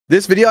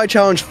This video I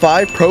challenged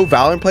 5 pro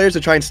Valorant players to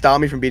try and stop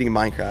me from beating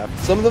Minecraft.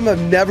 Some of them have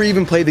never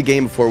even played the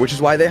game before, which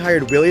is why they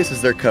hired Willius as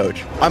their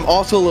coach. I'm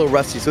also a little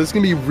rusty, so it's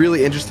gonna be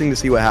really interesting to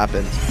see what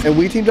happens. And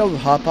we teamed up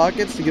with Hot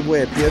Pockets to give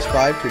away a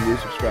PS5 to a new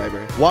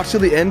subscriber. Watch till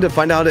the end to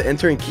find out how to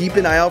enter and keep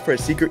an eye out for a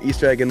secret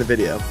Easter egg in the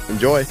video.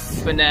 Enjoy.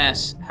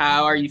 Finesse,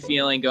 how are you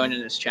feeling going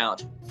into this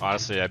challenge?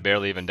 Honestly, I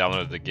barely even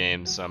downloaded the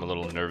game, so I'm a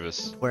little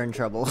nervous. We're in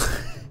trouble.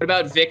 What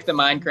about Vic the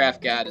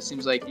Minecraft God? It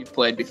seems like you've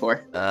played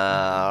before.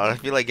 I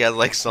feel like he has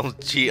like some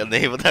cheat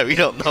name that we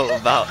don't know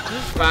about.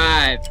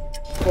 5,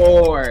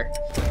 4,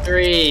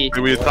 3,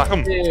 Do we attack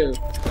him? 2,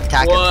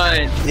 Attack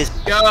 1,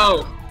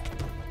 go!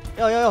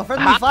 Yo,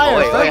 friendly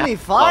fire, friendly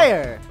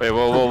fire! Wait,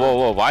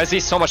 whoa. Why is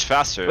he so much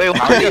faster? Wait,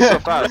 how is he so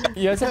fast?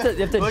 You guys have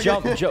to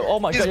jump. Oh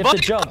my god, you have to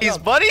jump. He's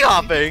bunny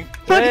hopping.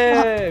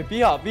 Hey,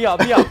 be up, go.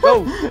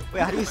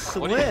 Wait, how do you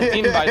swim? What do you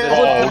mean by this?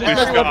 Oh,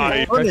 this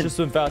guy. Let's just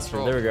swim faster.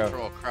 There we go.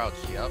 Control, crouch.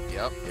 Yep.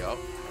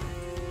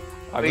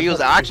 Wait, he was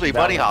actually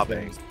bunny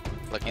hopping.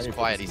 Look, he's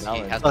quiet. He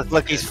has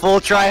Look, he's full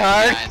try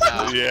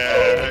hard.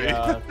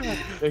 Yeah.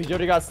 He's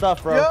already got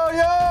stuff, bro.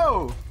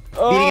 Yo!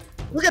 Oh.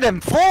 Look at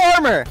him, full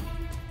armor!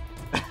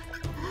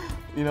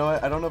 You know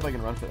what? I don't know if I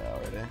can run for that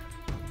already.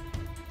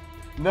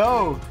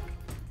 No!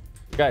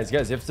 Guys, you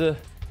have to.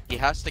 He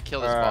has to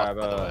kill this boss,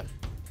 by the way.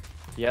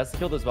 He has to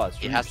kill this boss.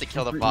 He has to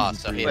kill the boss,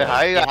 so he Wait,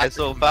 how you guys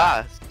so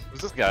fast?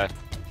 Who's this guy?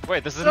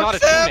 Wait, this is not a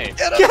teammate.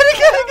 Get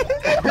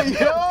it!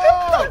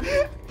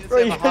 Yo!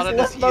 Bro, he's hot on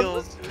his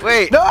heels.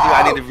 Wait, No! dude,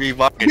 I need to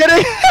remark. Get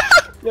it!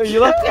 Yo,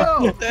 you left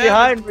him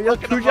behind, bro. You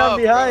left Kujan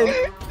behind.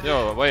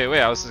 Yo, wait,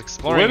 I was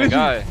exploring the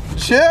guy.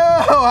 Chill!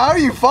 How are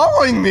you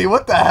following me?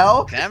 What the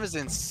hell? Damn is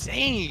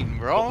insane,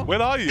 bro. Where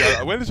are you?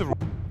 When is it?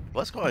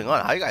 What's going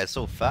on? How you guys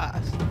so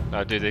fast?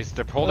 No, dude,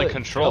 they're holding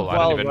control. I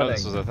didn't even know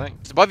this was a thing.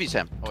 It's above you,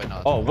 Sam. Oh, wait,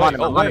 no. Oh, wait,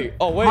 I'm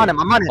on him.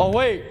 I'm on him. Oh,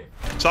 wait.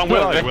 Sam,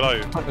 where are you?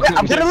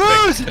 I'm gonna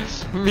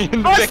lose! Me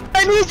and Vic.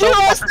 I need you,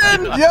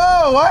 Austin!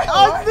 Yo, what?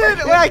 Austin!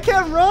 Wait, I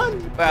can't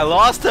run! Wait, I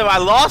lost him.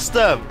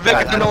 Vic,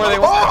 I don't know where they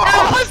went.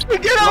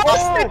 Austin, get him!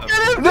 Austin,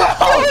 get him! No!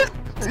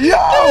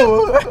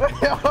 Yo!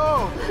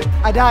 Yo!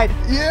 I died.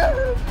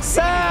 Yeah!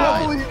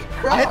 Sam! Holy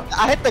crap!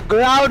 I hit the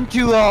ground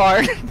too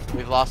hard.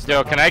 We've lost.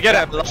 Yo, can I get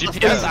a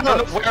GPS? I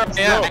don't know where I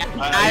am.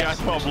 I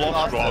got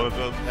blocked, bro.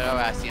 Oh,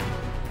 I see him.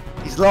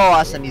 He's low,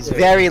 Austin. He's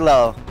very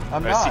low.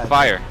 I'm I see not.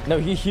 fire. No,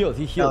 he healed.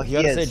 He No,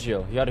 gotta is. stage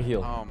heal. You gotta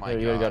heal. Oh my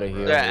You gotta God.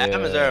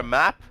 heal. Is there a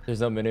map?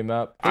 There's no mini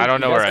map. I don't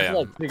know You where guys I have to,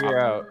 am. like, figure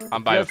out.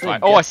 I'm by You a have to fire.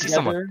 get Oh, I see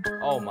someone.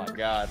 together. Oh my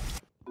god.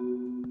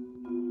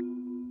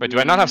 Wait, do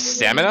I not have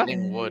stamina?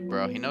 Getting wood,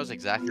 bro. He knows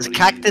exactly. Is What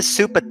cactus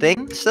soup a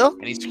thing still?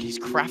 and he's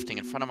crafting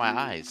in front of my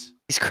eyes.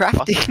 He's Austin,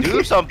 crafting.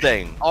 do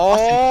something.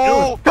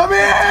 Oh! Come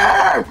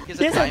here!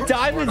 He has a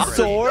diamond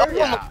sword? already.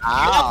 Yeah.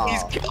 Ow.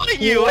 He's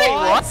killing you. Wait,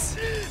 what?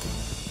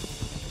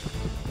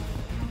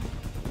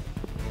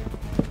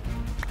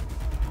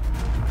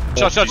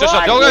 Chill. Yo, chill.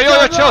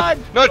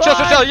 Run! No,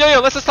 chill. Yo,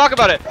 let's just talk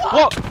about it.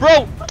 Whoa,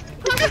 bro.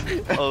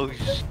 Oh,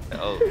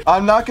 oh.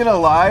 I'm not gonna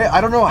lie,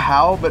 I don't know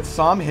how, but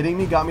Sam hitting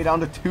me got me down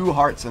to 2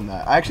 hearts in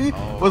that. I actually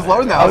was lower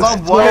than that. I was on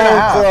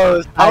 1.5.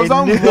 close. I was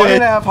on knew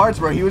 1.5 hearts,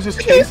 bro. He was just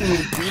chasing me.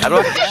 I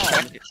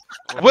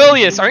don't.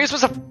 Willius, aren't you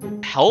supposed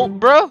to help,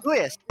 bro?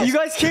 Louis, You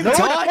guys keep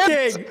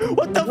talking!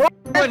 What the f?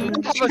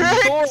 I have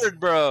a sword,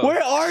 bro.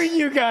 Where are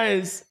you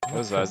guys? What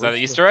is that? Is that an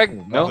Easter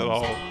egg?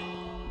 No.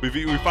 We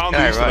found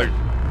Yeah, the Easter right. egg.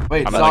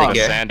 Wait, I'm Sam. in the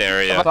sand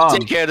area. Sam,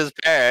 Take care of this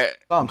parrot.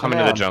 Sam, Coming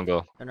to the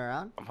jungle. turn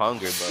around. I'm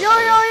hungry, bro.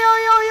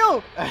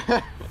 Yo!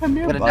 I'm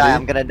here, I'm gonna buddy. die.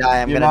 I'm gonna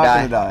die. I'm You're gonna not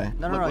die. gonna die.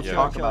 No, Look, let's chill,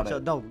 talk chill, about chill.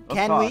 it. No, Let's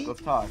can talk, we?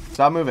 Let's talk.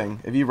 Stop moving.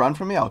 If you run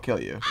from me, I'll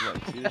kill you.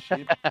 Look, see the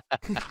sheep?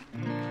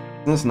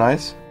 Isn't this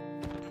nice?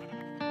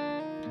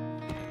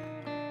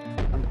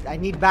 I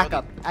need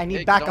backup. I need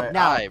Hey, backup don't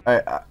now.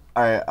 die.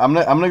 Alright, I'm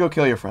gonna go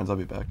kill your friends. I'll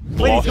be back.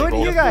 Wait, he's going to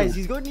Bro. you guys.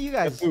 He's going to you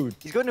guys. Food.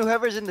 He's going to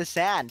whoever's in the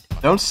sand.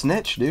 Don't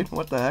snitch, dude.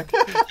 What the heck?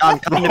 John,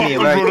 come to me.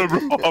 Where are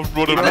you? I'm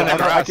running,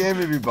 I can't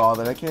even be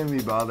bothered. I can't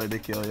be bothered to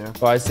kill you.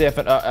 Oh, I see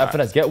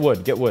FNS.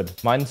 Get wood.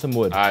 Mine some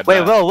wood.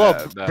 Wait, Will,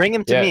 bring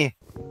him to Yeah. me.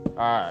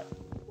 Alright.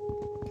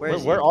 Where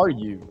is he? Where are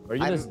you? Are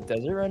you in I'm- this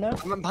desert right now?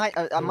 I'm behind.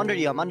 I'm under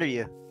you. I'm under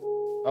you.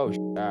 Oh,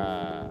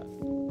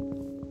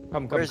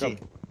 come. Where is he?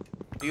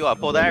 You gotta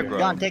pull that, bro.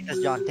 John, take this.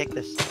 John, take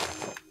this.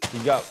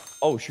 You got.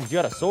 Oh shoot, you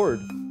got a sword.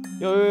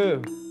 Yo.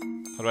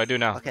 What do I do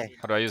now? Okay.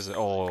 How do I use it?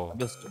 Oh.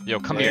 Just, Yo,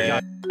 come Yeah.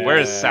 here. Where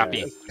is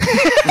Sappy?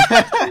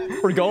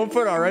 We're going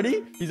for it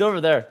already? He's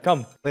over there.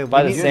 Come. Wait,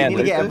 By we the need, sand.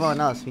 we need to get This?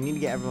 everyone else. We need to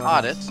get everyone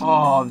else. Otis.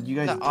 Oh, you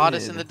guys The did.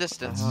 Otis in the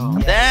distance.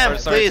 Sam,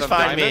 Sorry, please some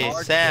find me.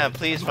 diamonds? Sam,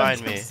 please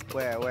find me.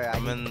 Where?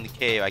 I'm in the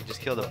cave. I just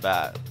killed a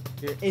bat.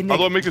 You're in How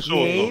the do I make a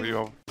sword, though? cave? You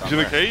know? He's in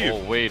a cave.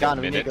 Oh, wait John,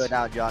 a we need to minute. go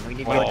down, John. We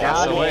need to What go a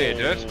down. away,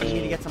 dude. We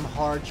need to get some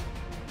hard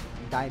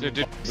diamonds.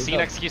 Dude, seeing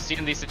XQC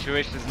in these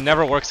situations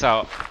never works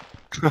out.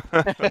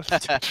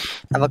 I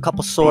have a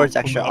couple swords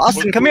extra.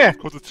 Austin, come here.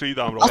 Put the tree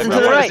down, bro. Austin, Why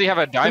to the does right. he have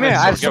a diamond here,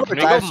 I have sword? swords,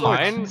 Can I I have go swords.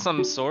 mine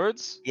some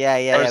swords?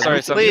 Yeah. sorry,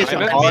 we- some Please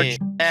diamonds? find me.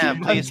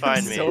 Sam, please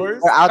find me.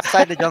 Swords? We're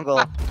outside the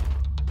jungle.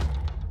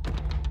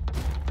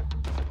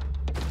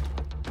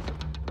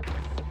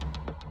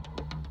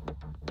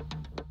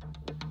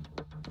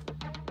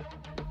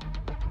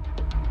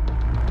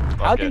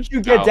 How bucket. did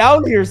you get Ow.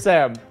 down here,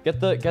 Sam? Get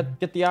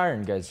the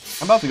iron, guys.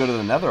 I'm about to go to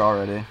the nether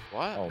already.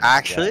 What? Oh,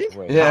 Actually? God,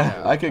 wait.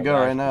 Yeah, I could go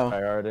right now.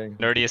 Tryharding.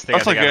 Nerdiest thing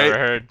That's I think okay. I've ever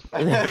heard.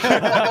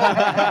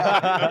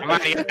 I'm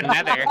gonna get the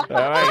nether.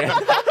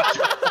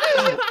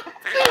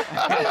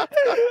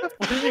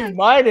 What are you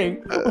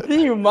mining? What are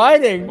you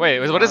mining? Wait,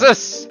 what is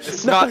this?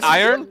 It's not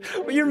iron?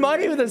 You're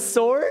mining with a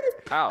sword?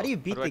 How? How do you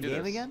beat I the do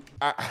game this? again?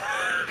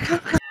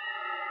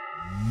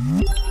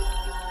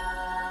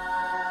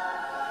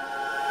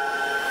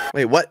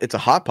 Wait, what? It's a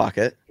hot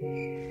pocket.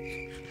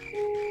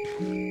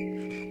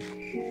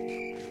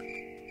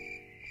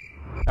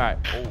 Alright,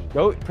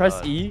 go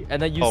press E, and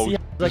then you see this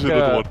like is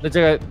another one.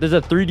 there's a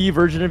 3D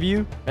version of you,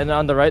 and then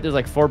on the right there's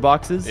like 4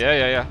 boxes.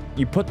 Yeah.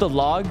 You put the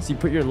logs, you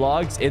put your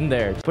logs in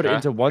there, put it Okay.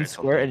 into one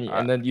square,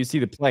 and then you see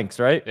the planks,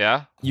 right?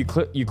 Yeah. You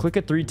click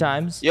it 3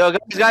 times. Yo,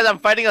 guys, I'm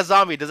fighting a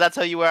zombie. Does that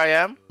tell you where I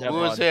am? Yeah,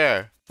 Who is bud.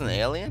 here? An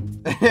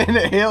alien? An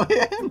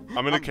alien?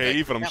 I'm in a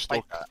cave and I'm Can't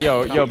stuck. fight that.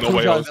 Yo, No way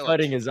Pujan's else.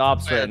 fighting his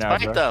ops right Let's now,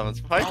 fight bro. them. Let's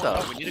fight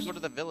Oh, them. we need to go to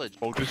the village.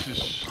 Oh, this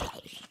is.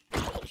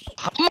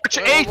 How much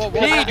Whoa, whoa, whoa,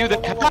 HP do they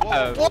whoa, whoa,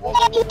 have? whoa, whoa,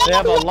 whoa, They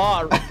have a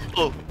lot.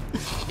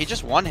 He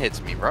just one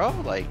hits me, bro.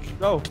 Like,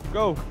 Go.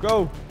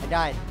 I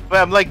died. Wait,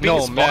 I'm like being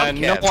No, spawn man.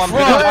 No, camped. I'm Wait,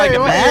 gonna like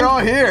wait, you're all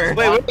here.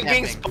 Wait, we're Spawn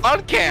being camping.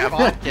 spawn camped.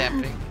 spawn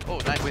camping. Oh,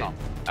 nice song.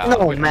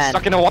 No, man.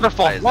 Stuck in a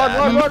waterfall. What is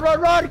Run,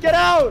 that? get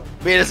out!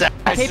 Wait a sec.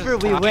 Paper,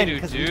 we win you,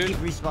 because we dude. keep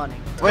respawning.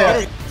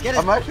 Wait, Get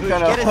I'm actually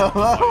kind of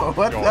low.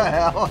 What the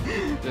hell?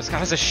 This guy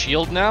has a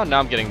shield now? Now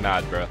I'm getting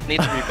mad, bro.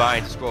 Need to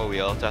rebind to scroll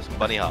wheel to have some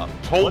bunny hop.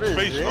 Hold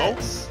space, no?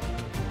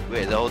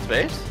 Wait, the whole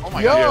space? Oh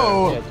my Yo!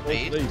 god. Yeah,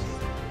 Please. please.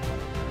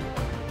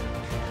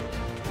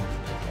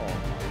 Oh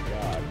my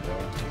god,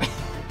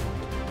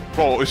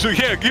 bro. Bro, so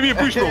yeah, give me a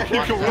boost, bro.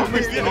 Keep going. I'm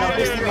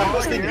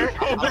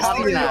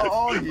having it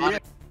all year.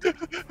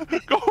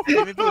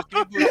 Give me boost,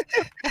 give me boost.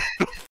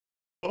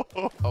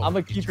 Oh, I'm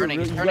gonna keep it turning,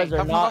 real. he's You turning. guys are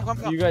Come, not. come,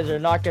 come. You guys are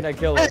not gonna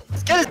kill it.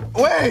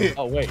 Wait!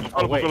 Oh wait.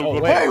 Oh, Wait. go, Oh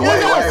go, wait.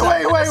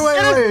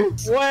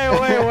 Wait!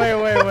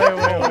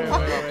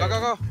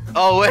 Go.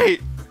 Oh,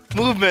 wait.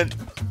 Movement.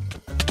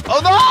 Oh,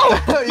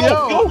 no!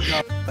 Yo!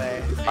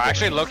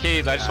 Actually, Loki,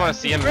 I just want to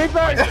see him.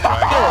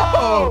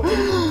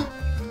 Oh!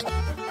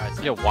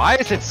 Yo, why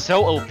is it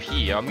so OP?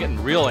 I'm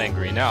getting real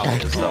angry now.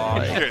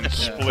 Getting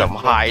split. Some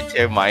high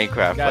tier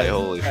Minecraft play, Guys,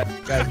 holy.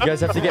 guys, you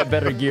guys have to get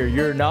better gear.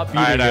 You're not beating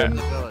Alright, him.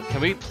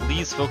 Can we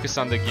please focus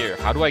on the gear?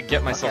 How do I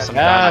get myself some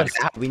Yes.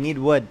 diamonds? We need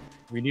wood.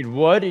 We need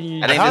wood and you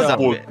need I think Have there's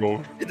a- wood,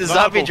 bro. The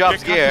zombie bro,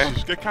 drops get gear.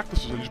 cactuses, get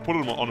cactuses and just put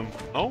them on him.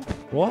 No?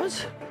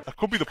 What? That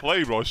could be the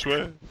play, bro, I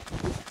swear.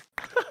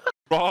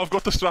 Bro, I've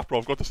got the strap, bro.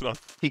 I've got the strap.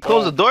 He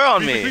closed the door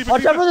on me.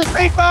 Watch out for the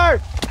creeper!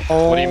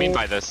 What do you mean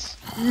by this?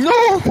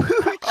 No!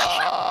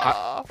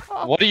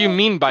 What do you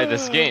mean by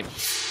this game?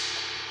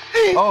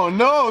 Oh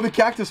no, the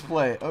cactus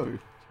play. Oh.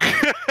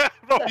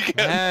 Bro, you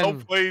getting Man.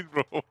 outplayed,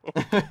 bro.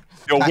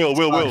 Yo,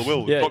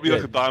 Will. Yeah, Got me like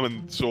yeah. a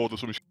diamond sword or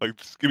something. Like,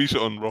 just give me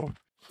something, bro.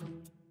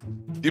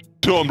 Give me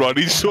something, bro. I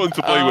need something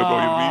to play with, bro.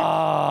 You know what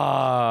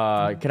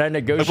Ah, can I I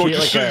mean? Bro, negotiate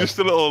like just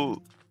a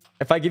little.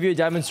 if I give you a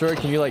diamond sword,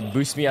 can you like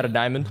boost me out of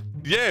diamond?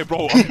 Yeah,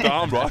 bro. I'm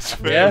down, bro. That's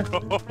fair, Yeah?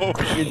 bro.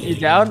 You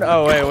down?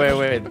 Oh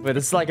wait. But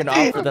this is like an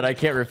offer that I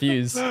can't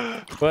refuse. Wait.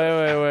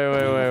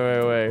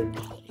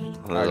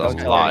 There's don't a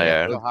tell lot anyone.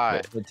 here. Go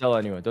high. Don't tell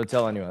anyone. Don't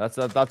tell anyone.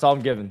 That's all I'm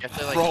giving. You have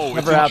to, like, Bro, Never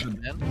it's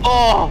happened. man.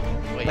 Oh!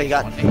 Wait, But you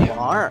got one hit you.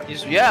 arm.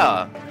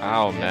 Yeah.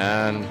 Oh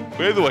man.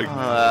 Where do I?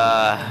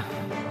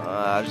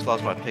 I just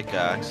lost my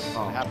pickaxe.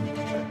 What happened?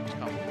 Just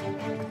come.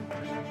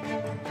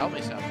 Help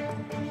me, Sam.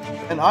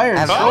 An iron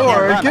I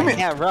sword. Give me.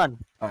 can't run.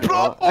 Alright,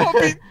 well,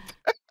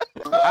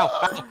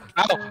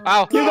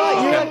 Ow! You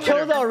got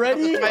killed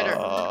already? Spider.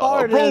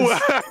 Hard Bro,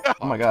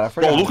 oh my god, I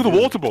forgot. bro, look at the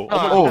water, bro. Oh,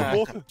 my Oh. God,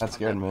 water. That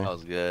scared me. That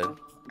was good.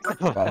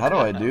 God, how do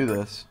I do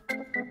this?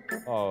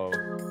 Oh,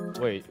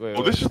 wait.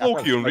 Oh, this is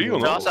low-key unreal,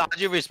 No, no? so how'd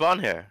you respawn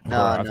here?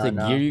 I have to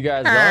gear you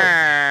guys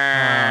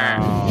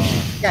up.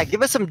 Yeah,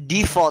 give us some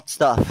default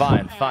stuff.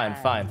 Fine.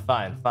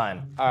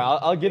 Alright,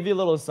 I'll give you a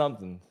little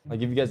something. I'll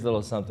give you guys a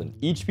little something.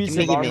 Each piece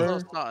of Give me.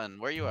 armor. Nothing.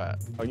 Where you at?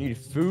 Oh, you need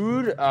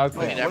food? Wait, Okay.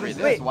 What is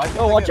everything. this? Why can't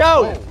Oh, I watch get-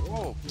 out!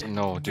 Whoa.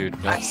 No,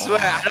 dude. No. I swear,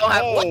 I don't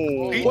have. What?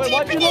 Oh. Wait,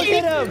 why'd you look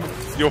at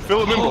him? Yo,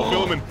 fill him in, bro.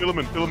 Fill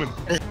him in.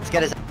 Let's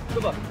get us.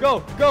 Come on,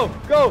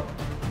 go!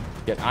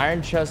 Get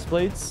iron chest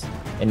plates,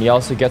 and you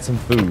also get some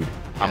food.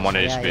 I'm 1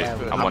 Yeah, HP. yeah,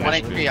 I'm 1 1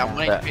 HP. HP. I'm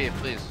 1 HP,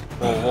 please.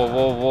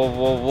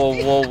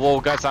 Whoa,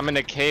 guys! I'm in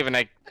a cave and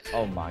I.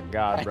 Oh my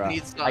god, bro. I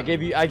need some. I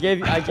gave you a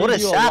What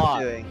is Sap lot.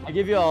 doing? I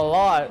give you a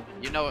lot.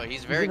 You know what?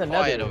 He's very in the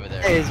quiet nether. over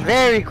there. It's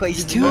very quick.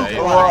 He's too Yeah, yeah.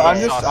 Well, I'm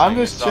quiet.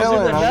 just Awesome.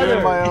 chilling. Awesome. I'm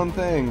doing my own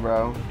thing,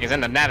 bro. He's in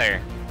the nether.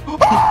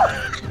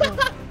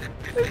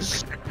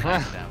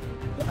 Sam.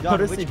 John,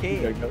 Notice which if you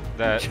cave? go-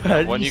 That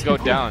Try when to you go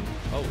use- down.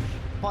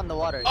 On the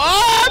water.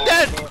 Oh, I'm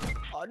dead!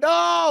 Oh,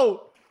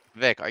 no!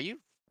 Vic, are you?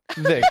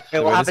 Vic, Hey,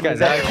 wait, what this happened guy's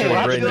exactly? actually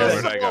What brain happened?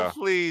 dead. Where'd I go?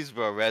 Please,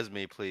 bro, res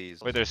me,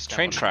 please. Wait, there's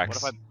train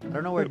tracks. What if I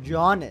don't know where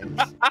John is.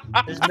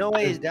 There's no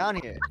way he's down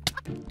here.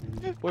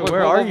 Wait,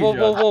 where are you?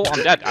 Whoa!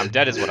 I'm dead. I'm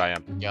dead is what I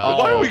am. Yo.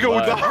 Why are we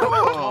going fuck. down?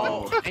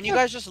 Oh, and you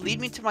guys just lead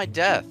me to my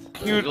death.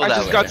 Dude, Go I that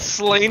just way. got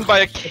slain by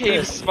a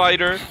cave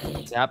spider.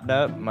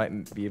 Sapnap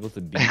might be able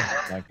to beat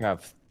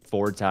Minecraft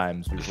 4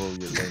 times before we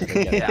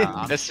get Yeah,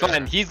 I'm It's sure.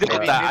 fine. He's gonna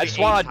Maybe- die. I maybe just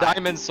want a 8 times.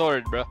 diamond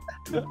sword, bro.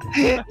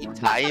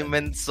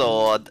 Diamond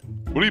sword.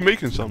 What are you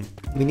making, Sam?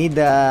 We need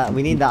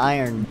the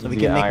iron so we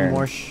The can make iron.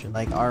 more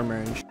like armor.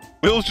 And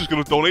Will's just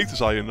gonna donate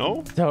this iron,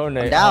 no?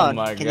 Donate. down. Oh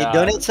my Can god. you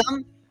donate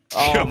some?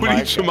 Oh Yeah, we my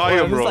need some god.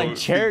 iron, This bro. is like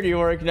charity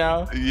work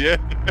now. Yeah.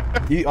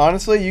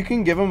 Honestly, you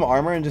can give them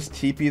armor and just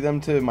TP them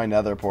to my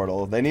nether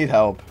portal. They need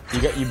help.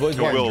 You boys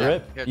Yo, want Will.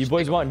 drip? Yeah, You just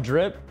boys take want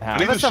drip? I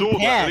need us a some sword.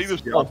 I need a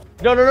pants. sword.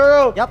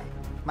 No. Yep.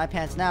 My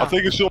pants now. I'll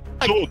take a sword.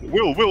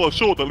 Will, a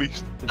sword at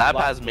least. Lab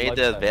has made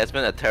the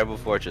advancement a terrible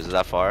fortress. Is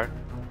that far?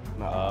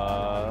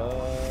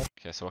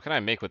 Okay, so what can I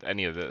make with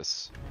any of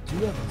this? Do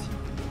you have a team?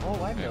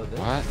 Oh, I know this.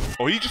 What?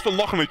 Oh, he's just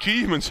unlocking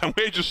achievements and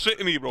we're just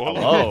sitting here, bro.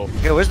 Oh.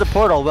 Okay, where's the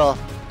portal, Will?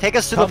 Take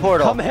us to the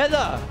portal. Come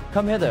hither.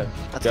 Come hither.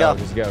 Let's go.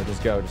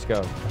 Just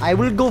go. I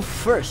will go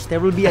first.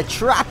 There will be a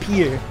trap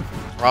here.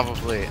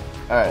 Probably.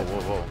 All right.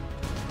 Whoa.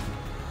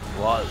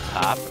 What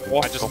happened?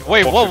 I just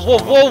wait.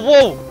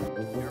 Whoa!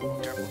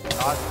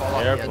 God, fall off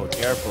the Careful, edge.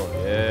 careful.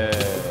 Yeah.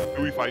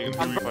 Who are we fighting? Who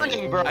are we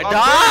fighting? bro. I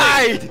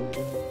died!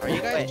 Are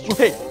you guys?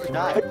 Wait,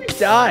 How you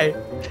die?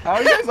 How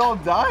are you guys all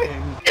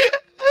dying?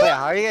 Wait,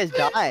 how are you guys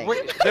dying?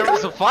 Wait, there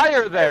was a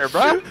fire there,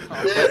 bro.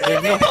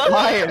 There's no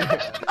fire.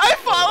 I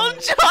followed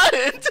John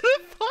into the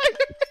fire!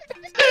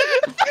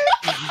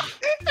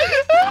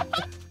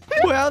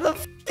 Where the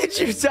f did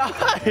you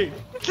die?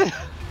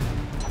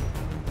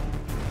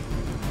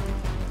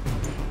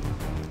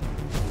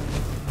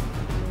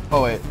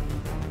 Oh wait.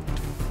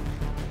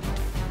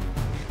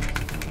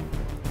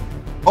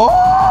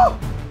 Oh!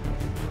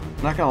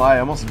 Not gonna lie, I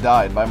almost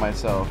died by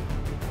myself.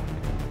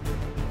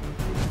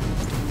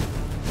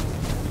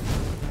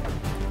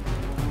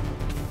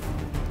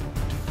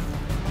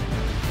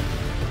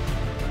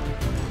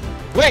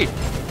 Wait.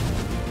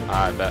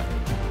 I bet.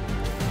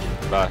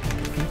 Bye.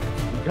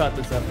 You got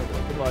this, Epic.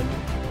 Come on.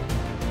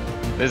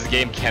 This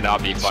game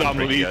cannot be fun Sam,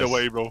 for you lead the guys.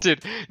 way, bro.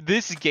 Dude,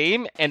 this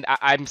game, and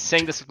I'm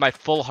saying this with my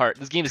full heart,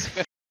 this game is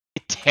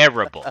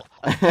terrible.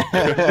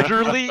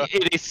 Literally,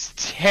 it is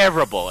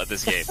terrible at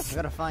this game. I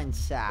gotta find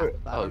sap.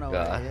 I don't know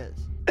God. where it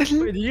is.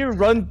 Wait, did you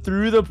run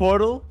through the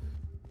portal?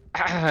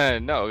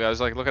 No, I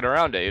was like looking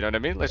around it, you know what I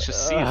mean? Let's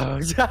just see.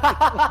 TP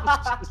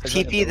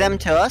them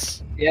to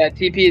us? Yeah,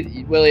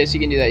 TP Willius, you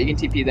can do that. You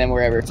can TP them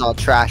wherever. It's all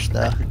trash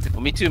though.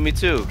 Well, me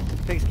too.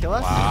 Pigs kill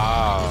us?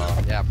 Wow.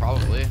 Yeah,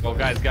 probably. Well,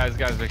 guys,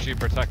 make sure you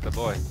protect the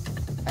boy.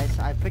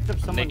 I picked up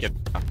someone. Naked.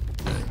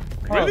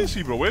 Where is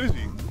he, bro? Where is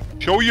he?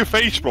 Show your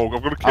face, bro.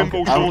 I've got a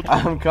Kimbo sword.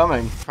 I'm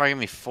coming. Probably gonna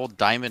be full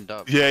diamond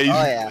up. Yeah, he's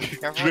Oh, yeah.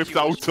 Careful dripped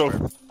what you out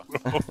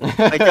wish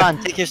of. Wait, John,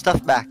 take your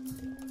stuff back.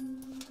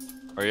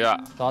 Oh yeah.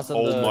 Toss in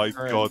Oh the my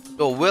current. god.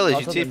 Yo, Will, is you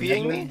Also the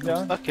TPing me? nether,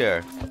 John? Fuck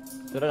here.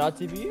 Did I not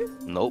TP you?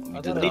 Nope, you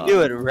I did thought What do not. you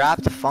do? It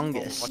wrapped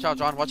fungus. Watch out,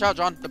 John. Watch out,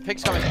 John. The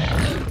pig's coming.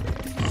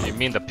 You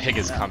mean the pig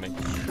is coming?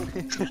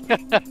 I'm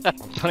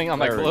putting on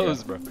my There we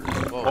clothes, bro.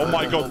 Whoa. Oh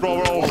my god, bro.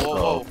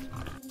 Whoa.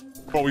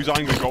 Bro, he's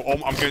angry, bro. Oh,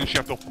 I'm getting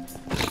chefed up.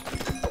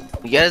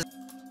 Yes.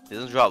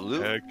 Doesn't drop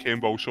loot.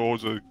 Kimbo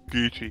swords are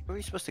Gucci. Where are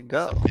we supposed to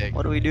go? It's a pig.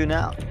 What do we do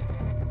now?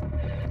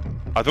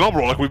 I don't know,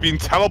 bro. Like, we've been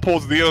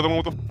teleported here. I don't know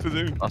what the f to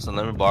do. Austin,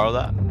 let me borrow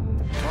that.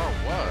 Oh,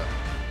 what?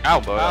 Ow,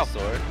 Borrow ow, that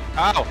sword.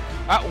 ow,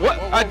 ow, what?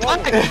 Whoa, I whoa,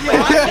 whoa.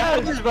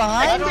 died! He's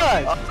behind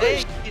us!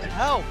 Hey, need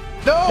help.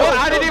 No! What?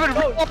 I didn't even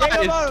realize!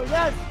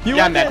 Yes! You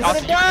Yeah, won man, this! I'll Put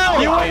it see down!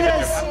 you. You won Yeah.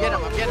 this! I'm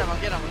getting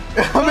him.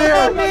 Come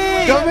here! Come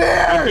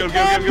here!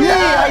 Get him. I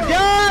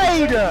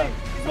died!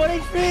 1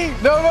 HP!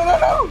 No!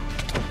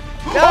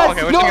 Oh,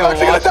 okay, we're No, taking I'm a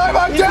actually gonna watch. die!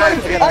 I'm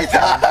dead! I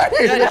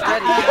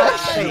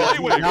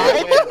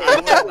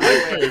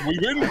died! We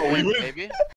win, bro. We win.